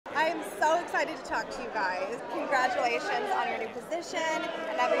so excited to talk to you guys. Congratulations on your new position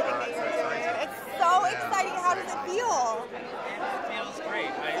and everything that you're doing. It's so exciting. How does it feel? It feels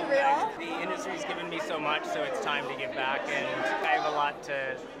great. The industry's given me so much, so it's time to give back, and I have a lot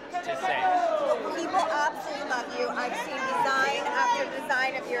to say. People absolutely love you. I've seen design after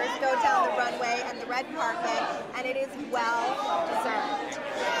design of yours go down the runway and the red carpet, and it is well deserved.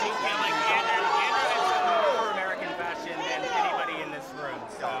 Do you feel like Andrew has done more for American fashion than anybody in this room?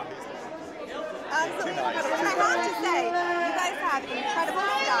 So. Absolutely incredible. And I have to say, you guys have incredible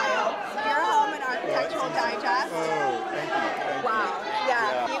style. Your home and Architectural Digest. Oh, thank you. Wow.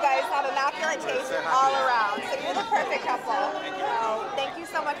 Yeah. You guys have immaculate taste all around. So you're the perfect couple. So thank you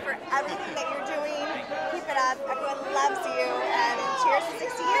so much for everything that you're doing. Keep it up. Everyone loves you. And cheers to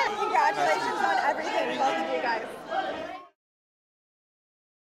 60 years. Congratulations on everything, both of you guys.